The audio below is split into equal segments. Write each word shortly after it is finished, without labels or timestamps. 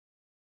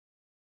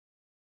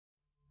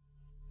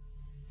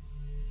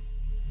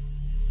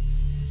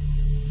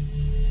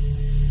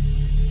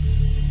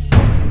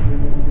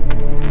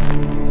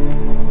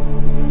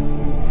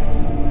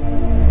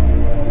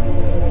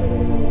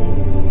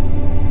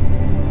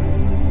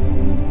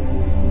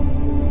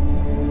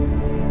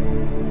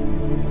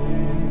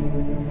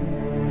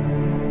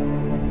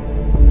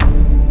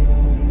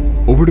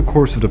Over the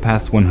course of the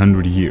past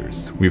 100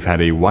 years, we've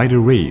had a wide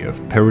array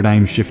of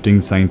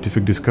paradigm-shifting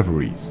scientific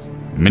discoveries,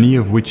 many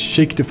of which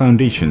shake the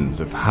foundations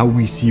of how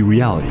we see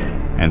reality,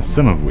 and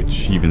some of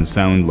which even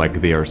sound like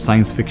they are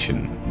science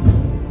fiction.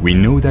 We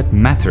know that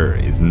matter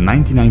is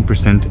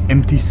 99%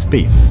 empty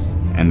space,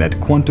 and that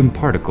quantum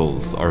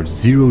particles are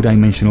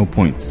zero-dimensional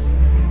points.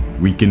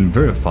 We can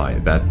verify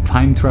that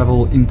time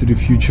travel into the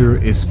future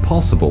is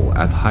possible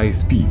at high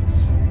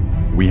speeds.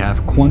 We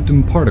have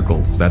quantum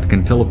particles that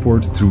can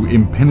teleport through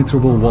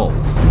impenetrable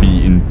walls,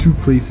 be in two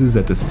places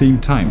at the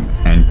same time,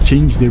 and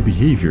change their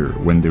behavior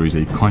when there is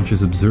a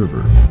conscious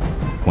observer.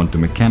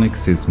 Quantum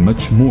mechanics is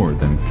much more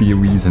than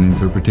theories and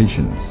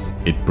interpretations.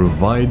 It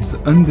provides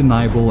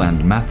undeniable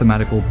and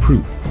mathematical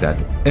proof that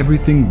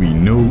everything we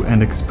know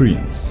and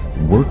experience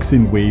works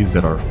in ways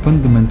that are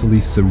fundamentally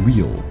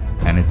surreal.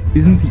 And it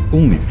isn't the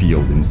only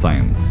field in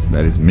science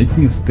that is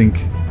making us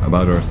think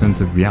about our sense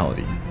of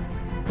reality.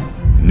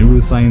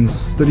 Neuroscience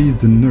studies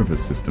the nervous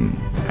system,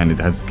 and it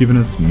has given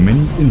us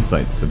many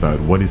insights about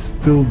what is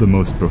still the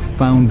most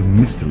profound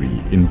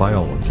mystery in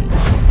biology: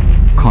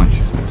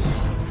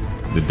 consciousness.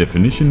 The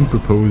definition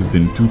proposed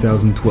in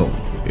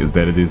 2012 is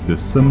that it is the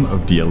sum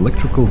of the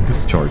electrical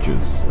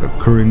discharges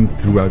occurring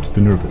throughout the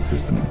nervous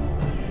system.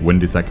 When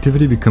this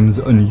activity becomes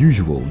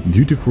unusual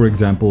due to, for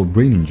example,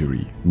 brain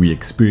injury, we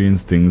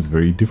experience things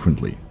very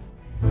differently.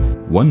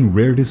 One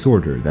rare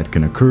disorder that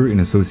can occur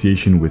in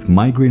association with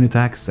migraine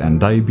attacks and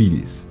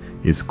diabetes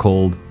is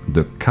called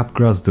the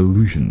Capgras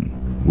delusion,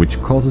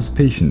 which causes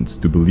patients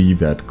to believe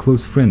that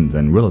close friends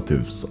and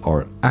relatives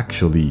are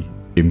actually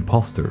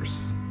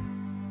imposters.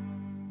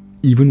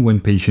 Even when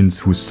patients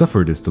who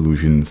suffer this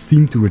delusion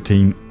seem to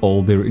retain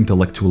all their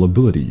intellectual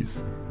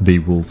abilities, they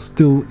will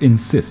still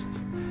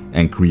insist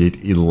and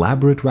create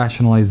elaborate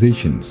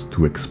rationalizations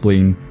to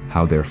explain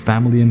how their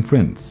family and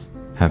friends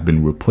have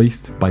been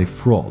replaced by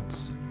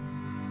frauds.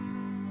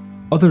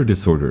 Other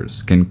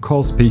disorders can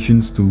cause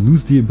patients to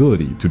lose the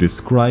ability to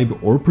describe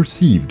or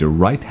perceive the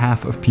right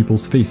half of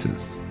people's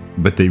faces,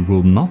 but they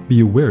will not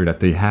be aware that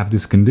they have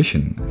this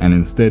condition and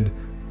instead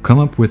come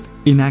up with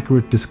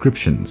inaccurate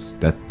descriptions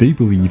that they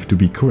believe to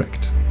be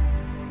correct.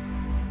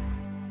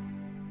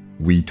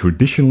 We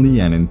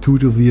traditionally and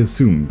intuitively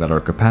assume that our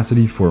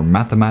capacity for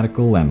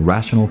mathematical and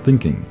rational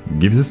thinking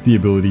gives us the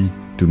ability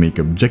to make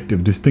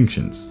objective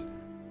distinctions.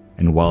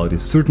 And while it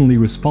is certainly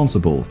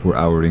responsible for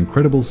our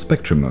incredible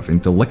spectrum of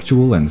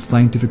intellectual and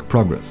scientific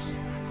progress,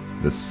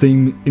 the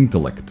same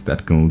intellect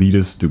that can lead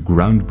us to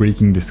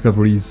groundbreaking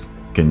discoveries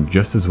can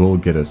just as well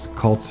get us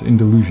caught in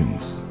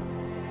delusions.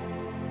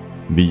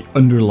 The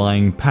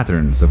underlying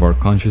patterns of our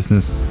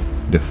consciousness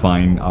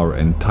define our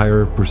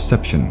entire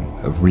perception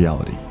of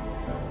reality.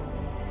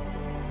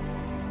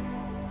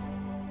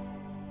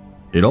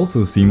 It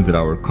also seems that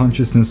our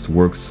consciousness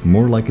works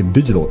more like a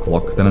digital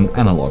clock than an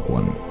analog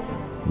one.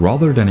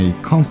 Rather than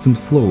a constant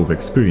flow of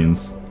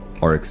experience,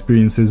 our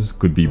experiences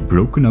could be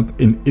broken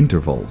up in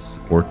intervals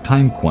or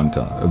time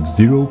quanta of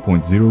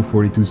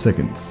 0.042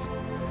 seconds,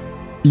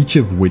 each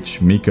of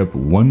which make up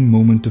one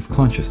moment of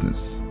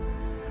consciousness.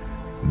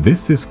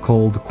 This is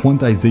called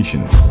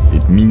quantization.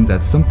 It means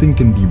that something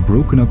can be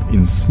broken up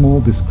in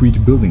small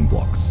discrete building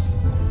blocks.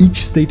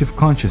 Each state of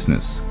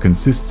consciousness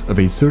consists of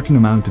a certain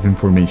amount of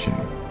information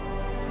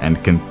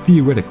and can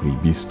theoretically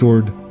be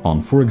stored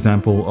on, for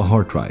example, a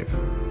hard drive.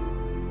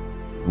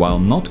 While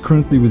not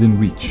currently within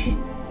reach,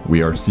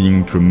 we are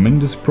seeing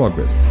tremendous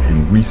progress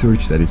in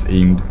research that is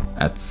aimed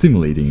at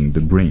simulating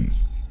the brain.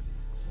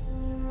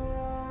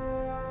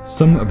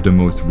 Some of the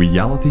most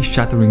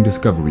reality-shattering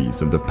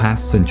discoveries of the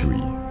past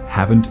century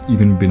haven't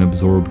even been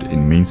absorbed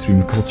in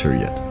mainstream culture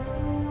yet.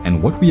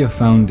 And what we have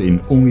found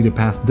in only the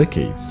past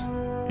decades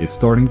is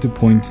starting to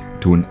point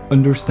to an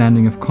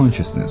understanding of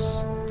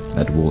consciousness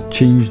that will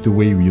change the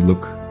way we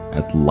look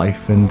at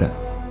life and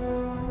death.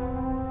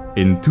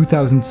 In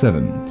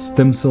 2007,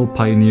 stem cell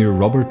pioneer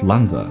Robert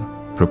Lanza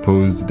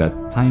proposed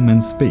that time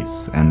and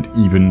space, and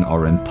even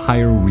our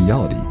entire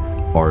reality,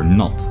 are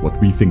not what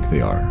we think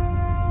they are.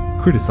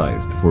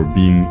 Criticized for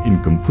being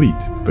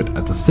incomplete, but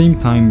at the same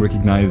time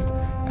recognized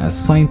as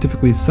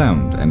scientifically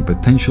sound and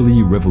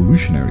potentially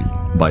revolutionary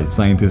by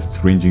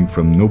scientists ranging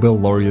from Nobel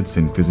laureates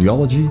in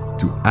physiology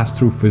to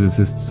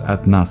astrophysicists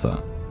at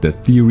NASA, the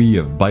theory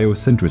of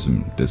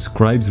biocentrism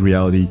describes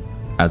reality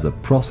as a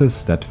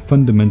process that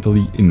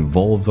fundamentally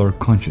involves our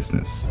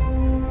consciousness.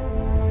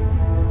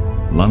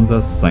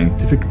 Lanza's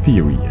scientific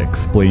theory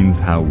explains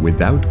how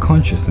without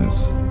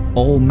consciousness,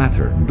 all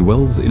matter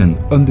dwells in an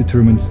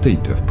undetermined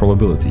state of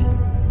probability.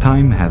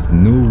 Time has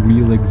no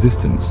real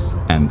existence,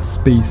 and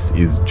space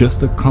is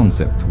just a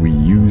concept we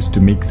use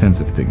to make sense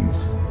of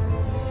things.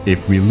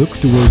 If we look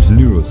towards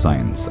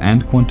neuroscience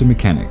and quantum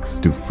mechanics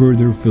to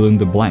further fill in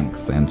the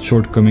blanks and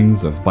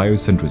shortcomings of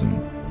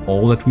biocentrism,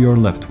 all that we are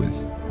left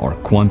with are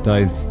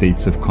quantized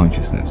states of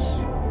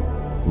consciousness.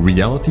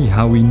 Reality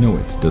how we know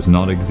it does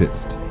not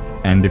exist,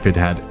 and if it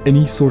had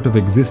any sort of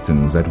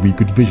existence that we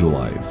could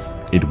visualize,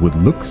 it would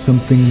look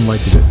something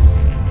like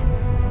this: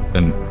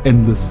 an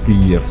endless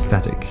sea of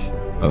static,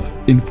 of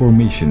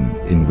information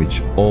in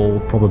which all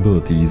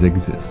probabilities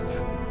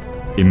exist.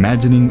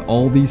 Imagining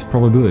all these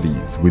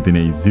probabilities within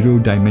a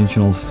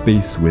zero-dimensional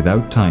space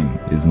without time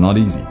is not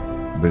easy,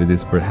 but it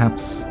is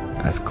perhaps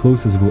as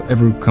close as we'll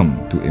ever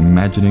come to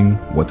imagining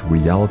what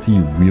reality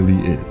really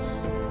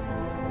is.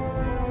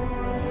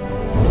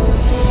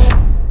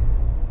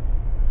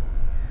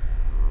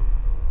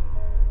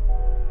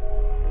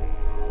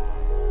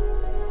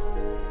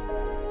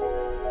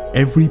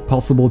 Every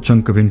possible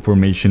chunk of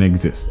information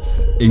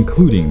exists,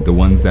 including the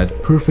ones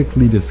that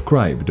perfectly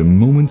describe the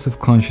moments of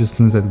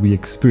consciousness that we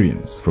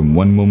experience from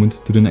one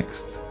moment to the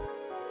next.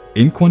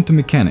 In quantum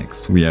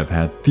mechanics, we have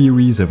had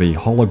theories of a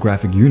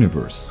holographic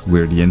universe,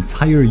 where the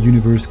entire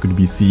universe could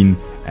be seen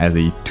as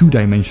a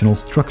two-dimensional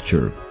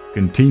structure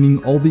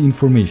containing all the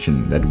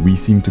information that we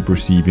seem to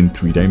perceive in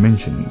 3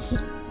 dimensions.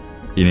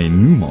 In a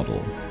new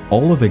model,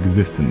 all of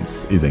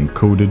existence is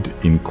encoded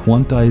in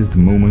quantized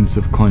moments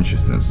of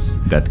consciousness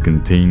that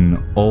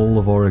contain all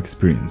of our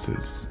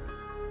experiences.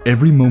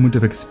 Every moment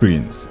of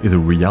experience is a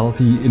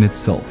reality in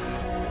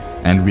itself,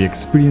 and we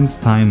experience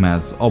time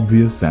as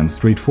obvious and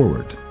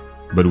straightforward.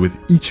 But with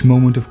each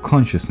moment of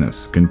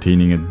consciousness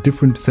containing a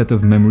different set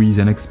of memories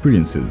and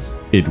experiences,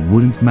 it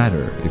wouldn't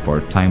matter if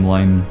our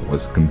timeline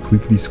was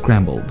completely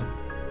scrambled.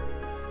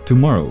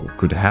 Tomorrow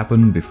could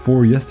happen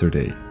before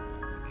yesterday.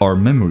 Our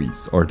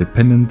memories are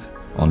dependent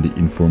on the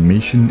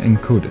information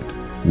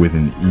encoded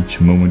within each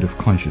moment of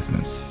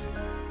consciousness,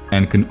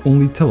 and can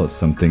only tell us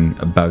something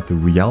about the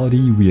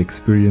reality we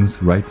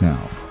experience right now.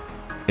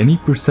 Any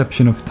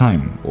perception of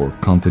time or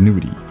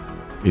continuity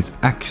is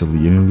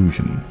actually an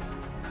illusion.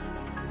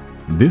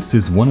 This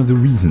is one of the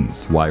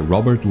reasons why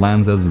Robert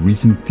Lanza's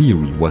recent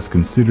theory was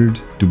considered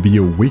to be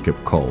a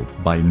wake-up call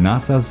by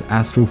NASA's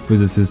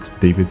astrophysicist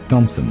David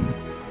Thompson.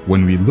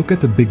 When we look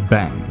at the Big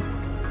Bang,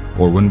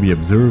 or when we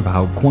observe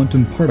how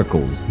quantum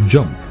particles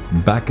jump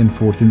back and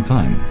forth in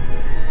time,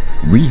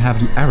 we have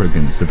the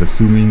arrogance of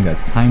assuming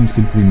that time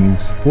simply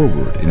moves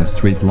forward in a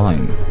straight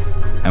line,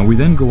 and we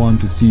then go on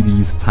to see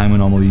these time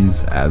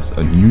anomalies as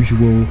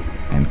unusual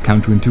and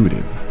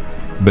counterintuitive.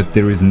 But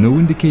there is no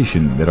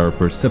indication that our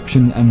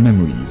perception and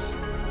memories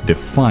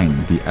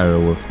define the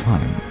arrow of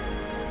time.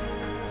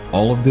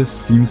 All of this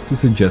seems to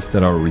suggest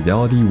that our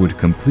reality would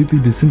completely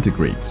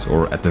disintegrate,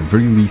 or at the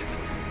very least,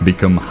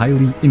 become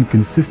highly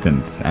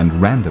inconsistent and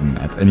random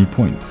at any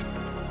point.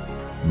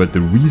 But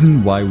the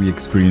reason why we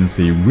experience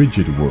a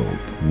rigid world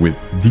with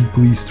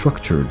deeply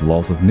structured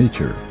laws of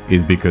nature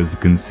is because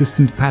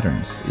consistent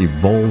patterns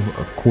evolve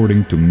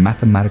according to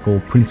mathematical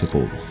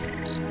principles.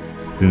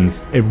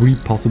 Since every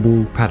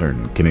possible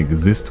pattern can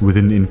exist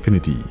within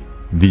infinity,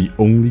 the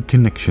only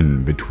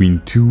connection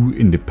between 2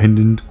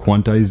 independent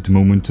quantized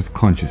moments of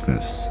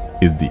consciousness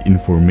is the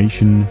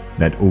information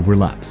that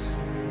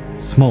overlaps.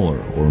 Smaller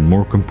or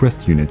more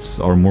compressed units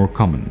are more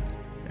common,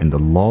 and the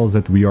laws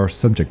that we are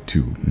subject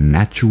to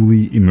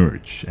naturally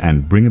emerge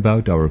and bring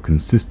about our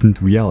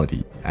consistent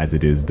reality as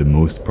it is the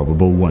most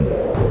probable one.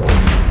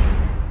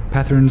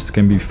 Patterns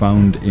can be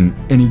found in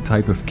any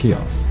type of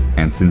chaos,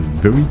 and since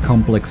very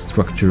complex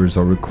structures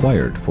are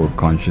required for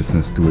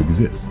consciousness to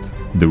exist,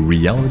 the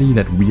reality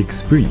that we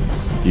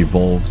experience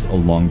evolves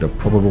along the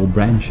probable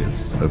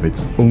branches of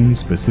its own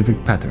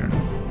specific pattern.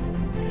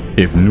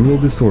 If neural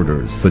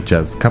disorders such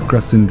as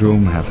Capgras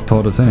syndrome have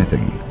taught us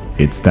anything,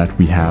 it's that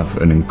we have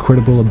an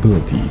incredible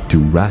ability to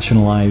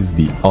rationalize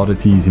the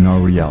oddities in our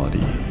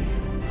reality.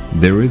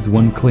 There is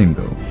one claim,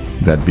 though,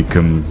 that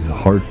becomes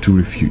hard to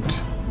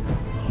refute: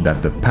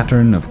 that the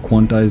pattern of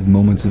quantized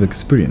moments of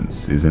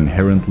experience is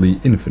inherently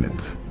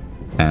infinite,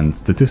 and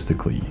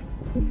statistically,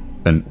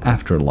 an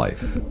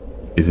afterlife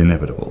is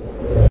inevitable.